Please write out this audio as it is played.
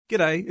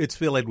G'day, it's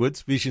Phil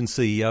Edwards, Vision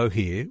CEO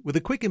here, with a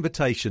quick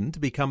invitation to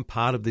become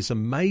part of this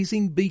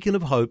amazing beacon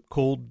of hope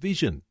called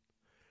Vision.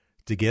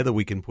 Together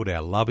we can put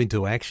our love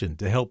into action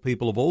to help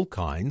people of all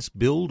kinds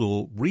build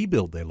or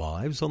rebuild their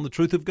lives on the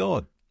truth of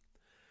God.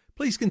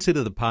 Please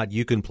consider the part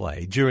you can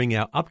play during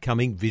our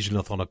upcoming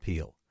Visionathon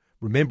appeal,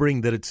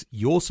 remembering that it's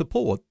your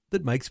support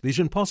that makes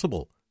Vision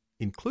possible,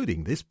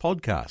 including this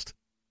podcast.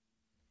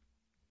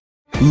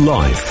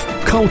 Life,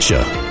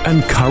 culture,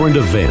 and current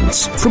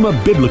events from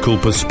a biblical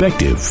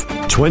perspective.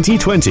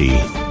 2020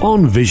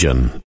 on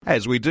Vision.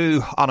 As we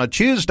do on a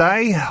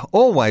Tuesday,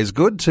 always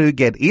good to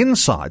get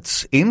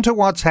insights into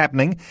what's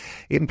happening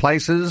in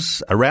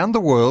places around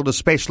the world,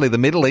 especially the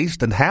Middle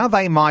East, and how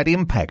they might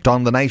impact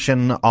on the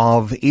nation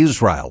of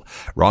Israel.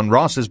 Ron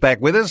Ross is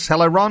back with us.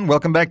 Hello, Ron.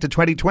 Welcome back to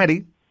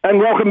 2020. And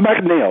welcome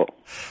back, Neil.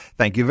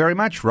 Thank you very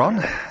much,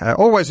 Ron.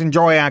 Always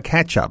enjoy our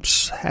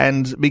catch-ups,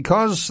 and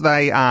because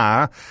they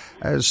are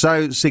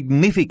so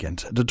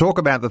significant to talk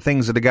about the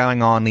things that are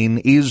going on in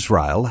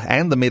Israel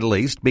and the Middle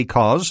East,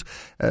 because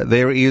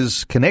there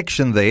is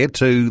connection there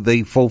to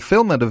the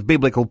fulfillment of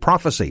biblical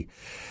prophecy.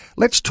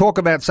 Let's talk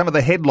about some of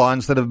the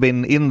headlines that have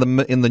been in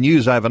the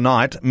news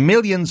overnight.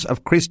 Millions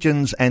of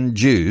Christians and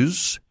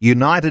Jews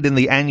united in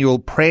the annual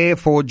Prayer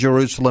for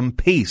Jerusalem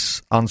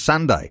Peace on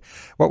Sunday.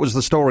 What was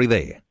the story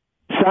there?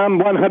 Psalm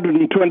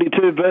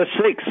 122 verse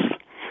 6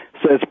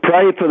 says,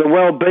 "Pray for the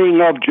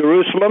well-being of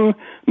Jerusalem.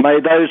 May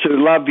those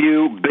who love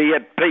you be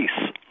at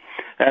peace."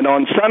 And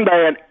on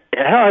Sunday,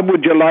 how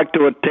would you like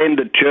to attend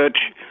a church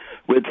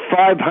with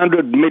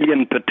 500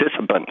 million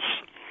participants?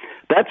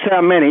 That's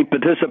how many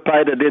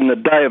participated in the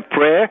day of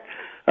prayer.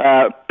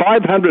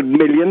 500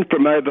 million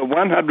from over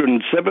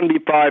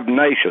 175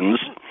 nations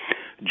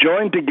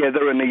joined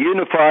together in a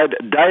unified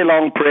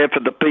day-long prayer for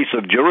the peace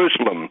of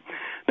Jerusalem.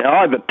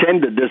 Now, I've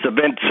attended this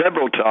event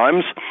several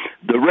times.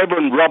 The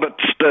Reverend Robert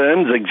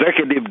Stearns,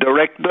 Executive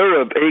Director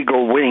of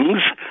Eagle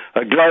Wings,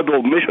 a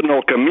global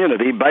missional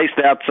community based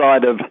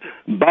outside of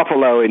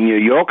Buffalo in New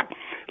York,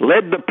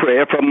 led the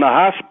prayer from the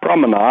Haas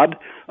Promenade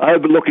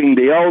overlooking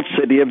the old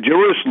city of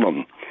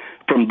Jerusalem.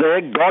 From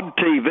there, God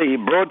TV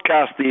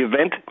broadcast the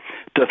event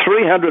to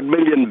 300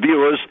 million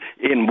viewers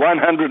in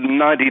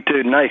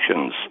 192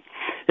 nations.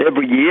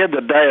 Every year,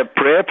 the Day of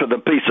Prayer for the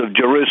Peace of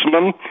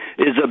Jerusalem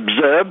is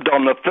observed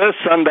on the first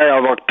Sunday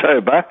of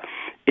October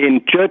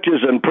in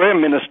churches and prayer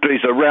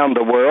ministries around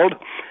the world,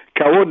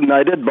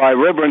 coordinated by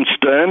Reverend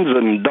Stearns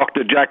and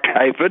Dr. Jack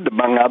Hayford,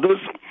 among others.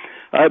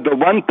 Over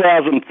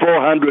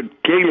 1,400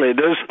 key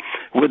leaders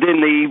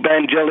within the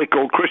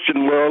evangelical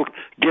Christian world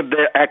give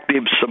their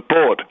active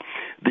support.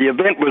 The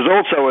event was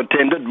also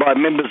attended by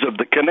members of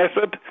the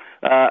Knesset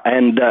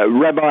and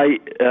Rabbi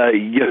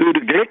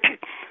Yehuda Glick,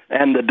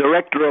 and the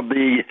director of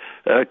the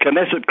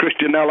Knesset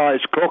Christian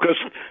Allies Caucus,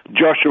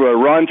 Joshua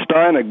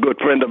Reinstein, a good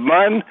friend of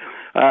mine.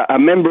 A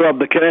member of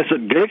the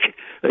Knesset Glick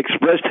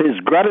expressed his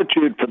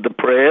gratitude for the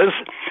prayers,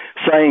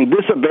 saying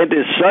this event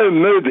is so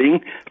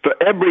moving for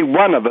every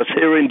one of us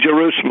here in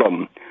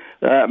Jerusalem.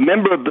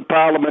 Member of the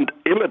Parliament,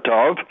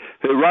 Ilatov,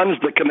 who runs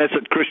the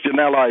Knesset Christian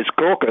Allies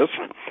Caucus,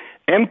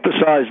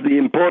 emphasized the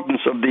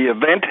importance of the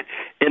event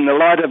in the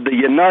light of the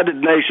United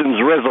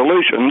Nations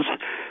resolutions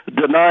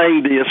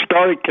denying the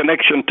historic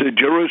connection to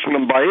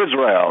Jerusalem by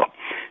Israel.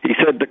 He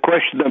said the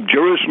question of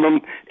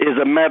Jerusalem is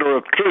a matter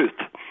of truth.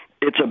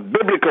 It's a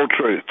biblical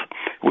truth.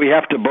 We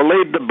have to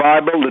believe the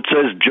Bible that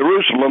says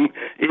Jerusalem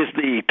is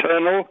the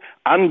eternal,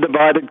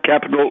 undivided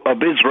capital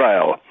of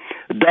Israel.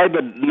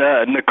 David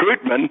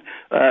Nekrutman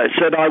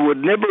said, "I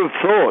would never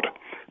have thought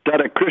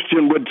that a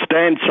Christian would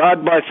stand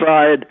side by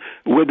side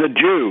with a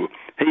Jew."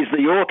 He's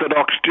the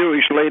Orthodox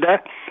Jewish leader,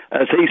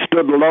 as he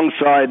stood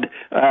alongside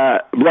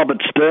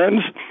Robert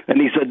Stearns, and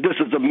he said, this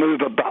is a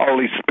move of the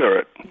Holy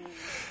Spirit.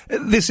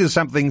 This is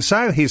something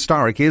so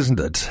historic, isn't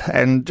it?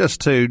 And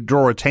just to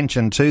draw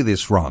attention to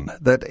this, Ron,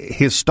 that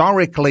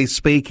historically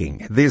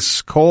speaking,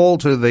 this call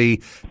to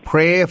the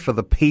prayer for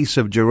the peace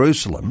of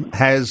Jerusalem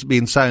has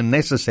been so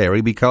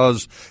necessary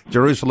because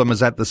Jerusalem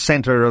is at the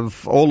center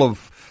of all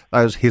of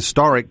those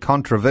historic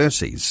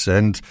controversies,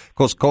 and of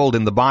course called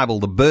in the Bible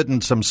the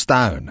burdensome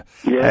stone.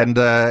 Yeah. And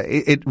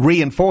it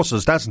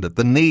reinforces, doesn't it,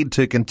 the need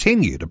to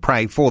continue to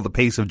pray for the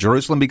peace of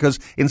Jerusalem, because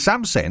in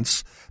some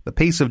sense the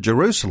peace of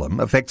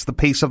Jerusalem affects the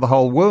peace of the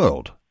whole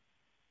world.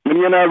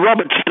 You know,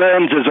 Robert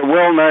Stearns is a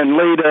well-known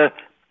leader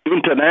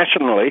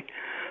internationally,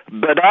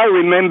 but I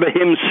remember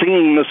him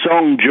singing the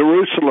song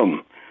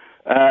Jerusalem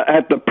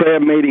at the prayer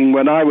meeting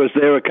when I was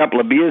there a couple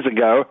of years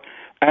ago.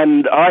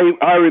 And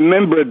I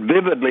remember it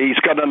vividly. He's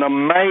got an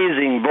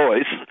amazing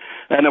voice,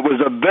 and it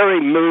was a very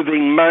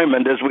moving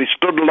moment as we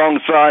stood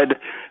alongside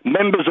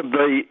members of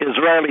the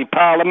Israeli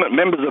parliament,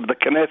 members of the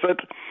Knesset,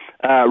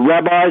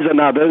 rabbis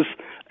and others,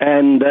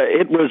 and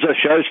it was a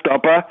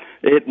showstopper.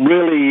 It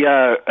really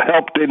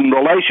helped in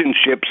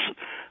relationships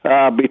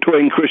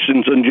between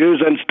Christians and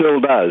Jews, and still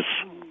does.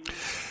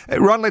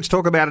 Ron, let's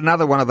talk about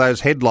another one of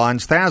those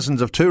headlines.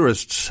 Thousands of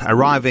tourists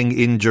arriving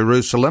in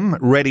Jerusalem,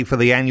 ready for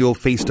the annual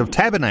Feast of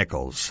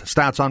Tabernacles.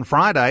 Starts on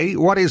Friday.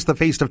 What is the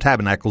Feast of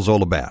Tabernacles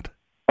all about?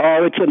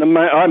 Oh,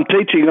 I'm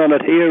teaching on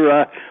it here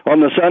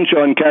on the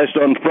Sunshine Coast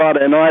on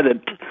Friday night.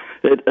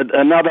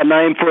 Another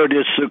name for it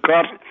is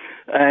Sukkot,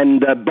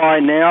 and by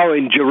now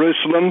in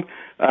Jerusalem,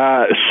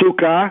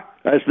 Sukkah,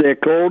 as they're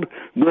called,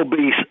 will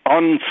be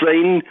on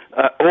scene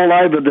all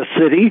over the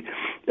city.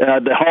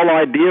 The whole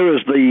idea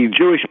is the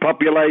Jewish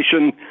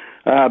population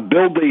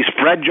build these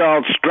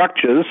fragile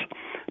structures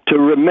to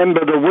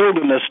remember the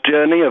wilderness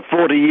journey of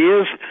 40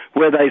 years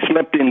where they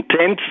slept in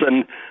tents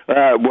and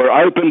were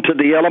open to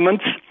the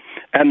elements.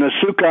 And the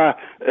sukkah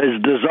is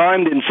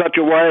designed in such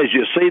a way as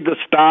you see the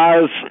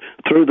stars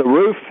through the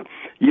roof,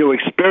 you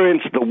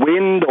experience the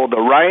wind or the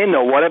rain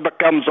or whatever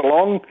comes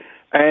along,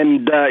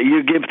 and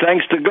you give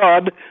thanks to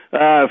God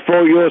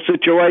for your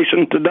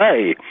situation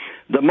today.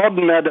 The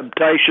modern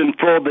adaptation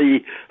for the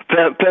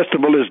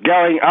festival is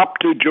going up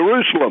to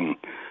Jerusalem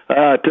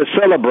to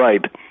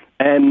celebrate.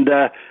 And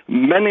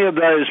many of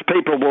those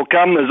people will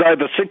come. There's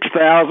over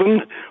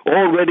 6,000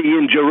 already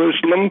in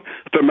Jerusalem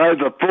from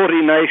over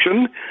 40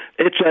 nations.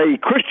 It's a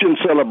Christian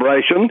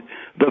celebration,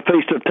 the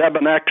Feast of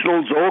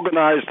Tabernacles,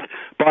 organized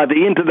by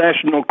the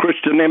International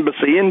Christian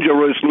Embassy in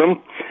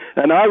Jerusalem.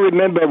 And I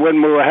remember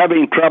when we were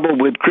having trouble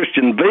with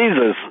Christian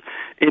visas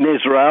in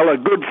Israel, a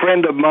good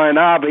friend of mine,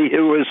 Avi,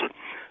 who was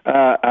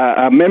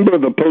a member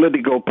of a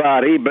political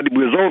party, but he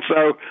was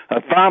also a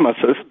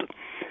pharmacist.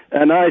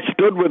 And I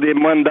stood with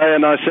him one day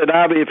and I said,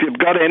 Avi, if you've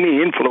got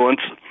any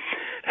influence,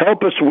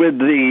 help us with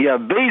the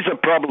visa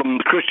problem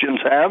the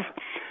Christians have,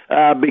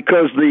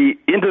 because the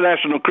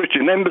International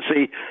Christian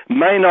Embassy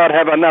may not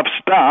have enough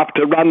staff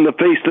to run the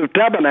Feast of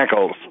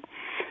Tabernacles.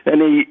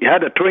 And he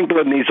had a twinkle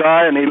in his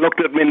eye and he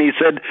looked at me and he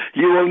said,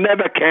 you will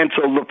never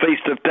cancel the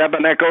Feast of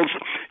Tabernacles.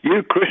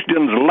 You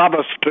Christians love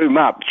us too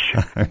much.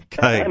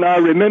 Okay. And I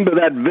remember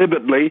that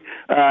vividly,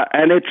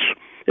 and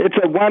it's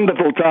a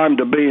wonderful time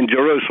to be in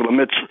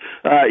Jerusalem.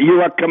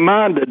 You are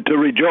commanded to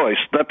rejoice.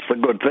 That's the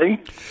good thing.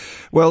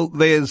 Well,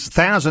 there's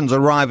thousands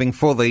arriving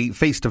for the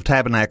Feast of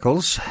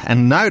Tabernacles,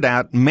 and no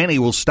doubt many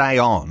will stay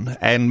on,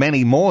 and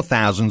many more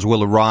thousands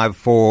will arrive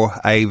for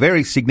a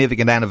very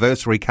significant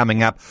anniversary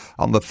coming up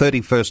on the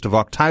 31st of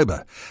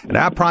October. And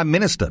our Prime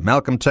Minister,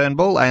 Malcolm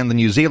Turnbull, and the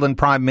New Zealand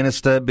Prime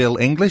Minister, Bill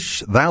English,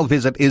 they'll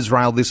visit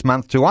Israel this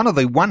month to honour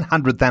the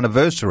 100th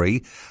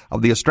anniversary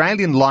of the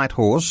Australian light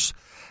horse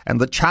and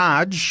the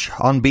charge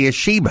on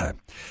Beersheba.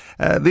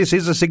 This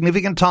is a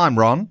significant time,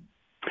 Ron.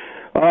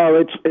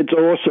 Oh, it's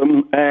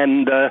awesome.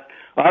 And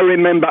I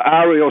remember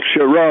Ariel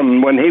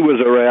Sharon, when he was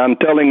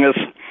around, telling us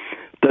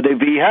that if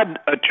he had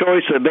a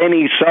choice of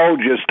any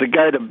soldiers to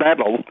go to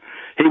battle,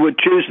 he would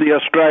choose the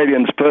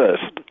Australians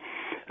first.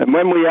 And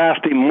when we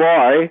asked him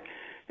why,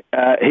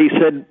 he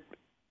said,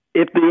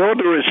 if the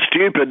order is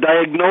stupid,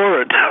 they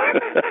ignore it.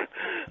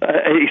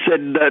 He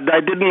said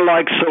they didn't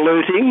like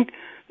saluting.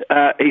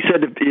 He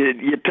said,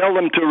 if you tell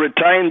them to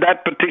retain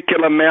that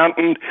particular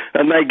mountain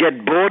and they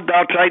get bored,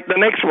 they'll take the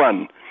next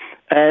one.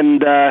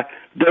 And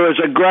there is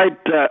a great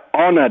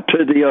honour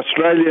to the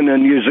Australian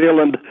and New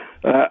Zealand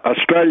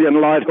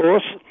Australian light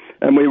horse.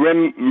 And we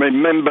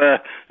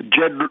remember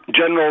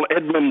General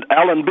Edmund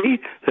Allenby,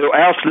 who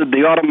ousted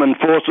the Ottoman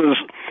forces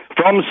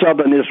from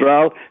southern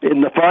Israel in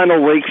the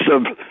final weeks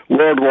of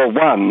World War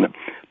I.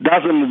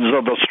 Dozens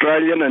of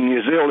Australian and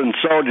New Zealand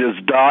soldiers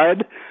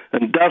died,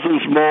 and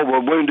dozens more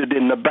were wounded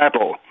in the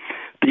battle.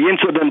 The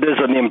incident is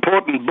an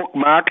important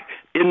bookmark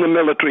in the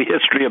military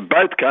history of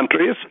both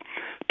countries.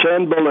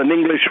 Turnbull and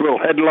English will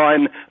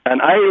headline an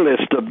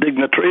A-list of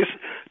dignitaries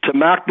to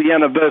mark the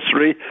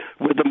anniversary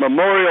with a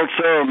memorial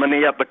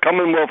ceremony at the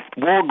Commonwealth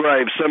War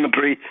Grave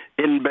Cemetery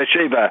in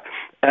Beersheba.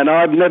 And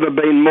I've never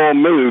been more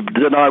moved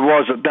than I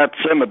was at that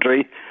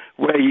cemetery,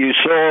 where you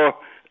saw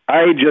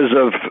ages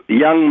of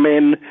young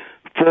men,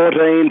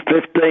 14,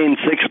 15,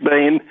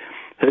 16,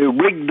 who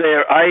rigged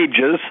their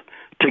ages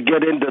to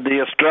get into the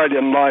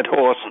Australian light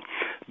horse,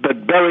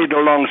 but buried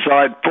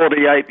alongside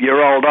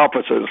 48-year-old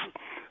officers.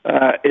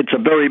 It's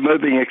a very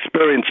moving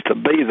experience to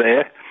be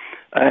there,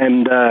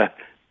 and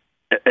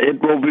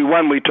it will be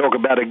one we talk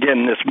about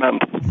again this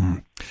month.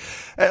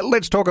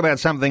 Let's talk about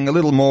something a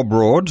little more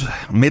broad,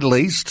 Middle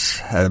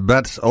East,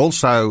 but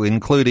also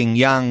including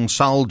young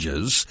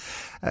soldiers.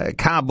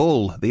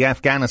 Kabul, the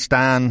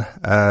Afghanistan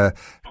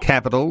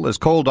capital, has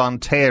called on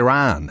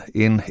Tehran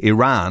in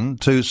Iran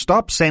to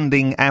stop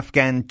sending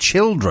Afghan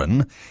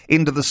children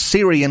into the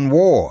Syrian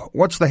war.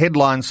 What's the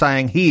headline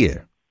saying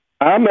here?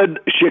 Ahmed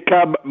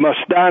Shikab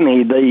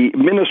Mastani, the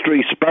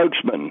ministry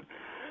spokesman,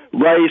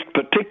 raised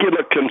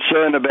particular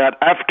concern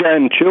about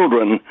Afghan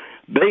children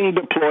being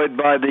deployed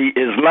by the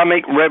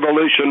Islamic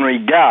Revolutionary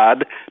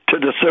Guard to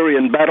the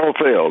Syrian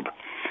battlefield.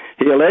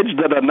 He alleged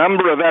that a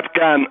number of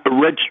Afghan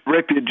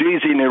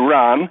refugees in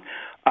Iran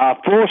are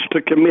forced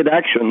to commit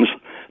actions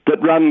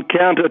that run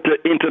counter to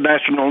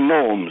international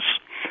norms.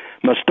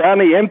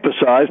 Mastani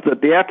emphasized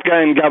that the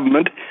Afghan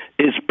government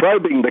is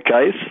probing the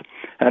case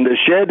and has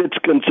shared its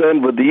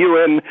concern with the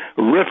UN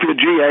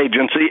Refugee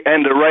Agency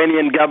and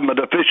Iranian government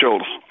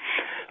officials.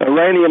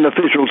 Iranian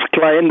officials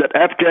claim that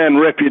Afghan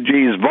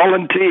refugees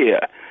volunteer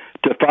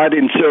to fight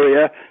in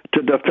Syria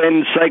to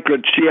defend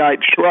sacred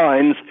Shiite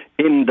shrines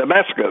in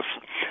Damascus.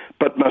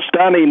 But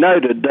Mastani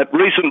noted that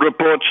recent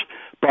reports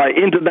by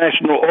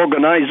international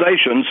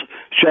organizations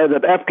show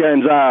that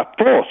Afghans are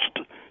forced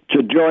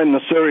to join the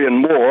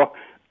Syrian war,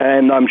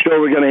 and I'm sure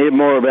we're going to hear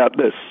more about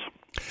this.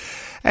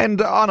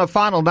 And on a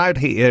final note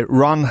here,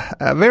 Ron,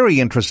 a very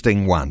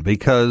interesting one,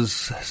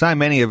 because so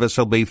many of us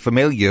will be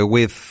familiar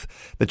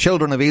with the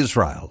children of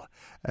Israel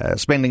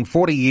spending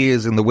 40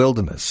 years in the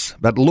wilderness,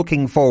 but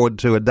looking forward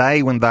to a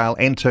day when they'll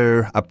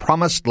enter a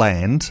promised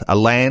land, a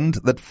land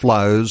that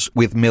flows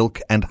with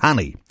milk and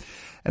honey.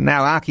 And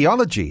now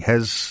archaeology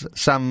has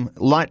some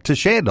light to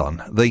shed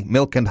on the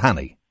milk and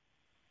honey.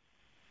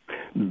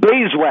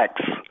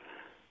 Beeswax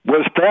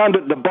was found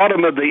at the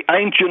bottom of the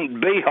ancient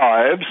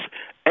beehives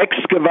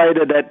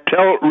excavated at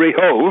Tel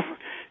Rehov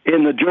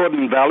in the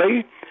Jordan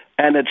Valley,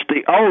 and it's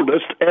the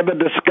oldest ever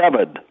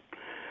discovered.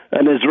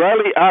 An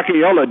Israeli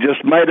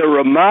archaeologist made a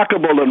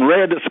remarkable and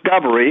rare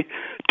discovery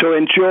to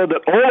ensure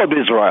that all of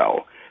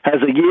Israel has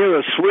a year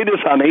as sweet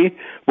as honey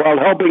while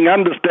helping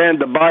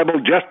understand the Bible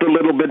just a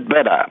little bit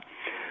better.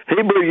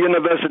 Hebrew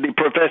University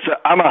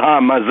professor Amahar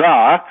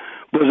Mazar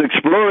was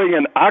exploring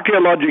an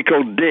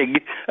archaeological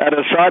dig at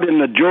a site in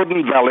the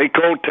Jordan Valley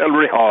called Tel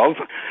Rehov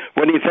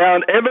when he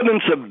found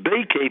evidence of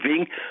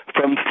beekeeping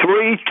from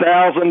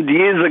 3,000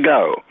 years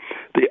ago,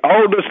 the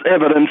oldest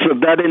evidence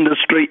of that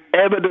industry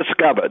ever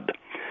discovered.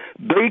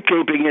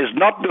 Beekeeping is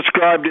not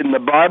described in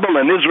the Bible,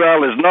 and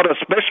Israel is not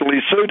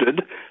especially suited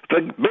for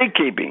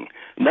beekeeping,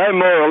 no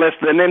more or less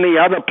than any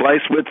other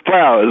place with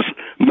flowers,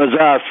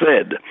 Mazar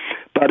said.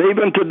 But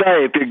even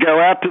today, if you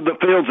go out to the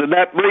fields in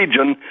that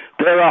region,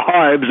 there are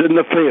hives in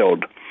the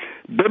field.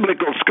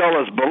 Biblical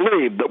scholars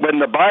believe that when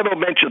the Bible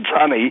mentions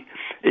honey,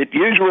 it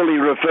usually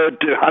referred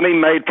to honey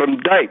made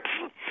from dates.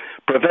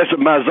 Professor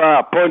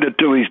Mazar pointed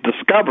to his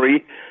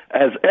discovery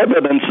as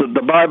evidence that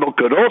the Bible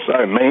could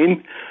also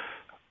mean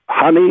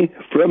honey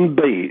from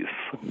bees.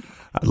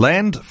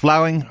 Land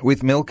flowing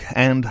with milk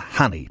and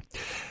honey.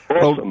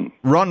 Awesome. Well,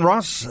 Ron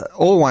Ross,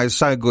 always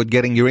so good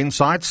getting your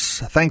insights.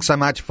 Thanks so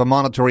much for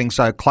monitoring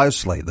so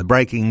closely the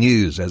breaking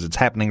news as it's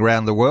happening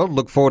around the world.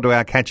 Look forward to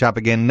our catch-up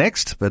again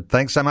next, but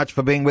thanks so much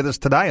for being with us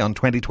today on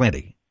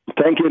 2020.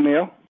 Thank you,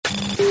 Neil.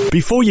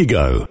 Before you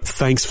go,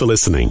 thanks for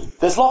listening.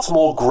 There's lots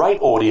more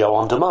great audio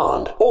on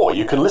demand, or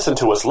you can listen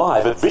to us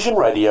live at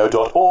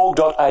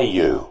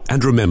visionradio.org.au.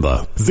 And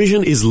remember,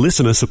 Vision is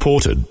listener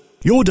supported.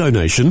 Your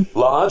donation,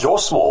 large or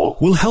small,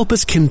 will help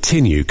us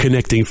continue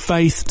connecting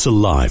faith to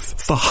life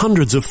for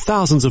hundreds of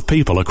thousands of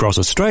people across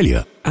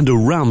Australia and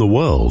around the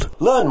world.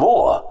 Learn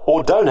more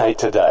or donate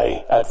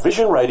today at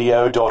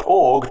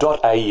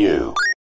visionradio.org.au.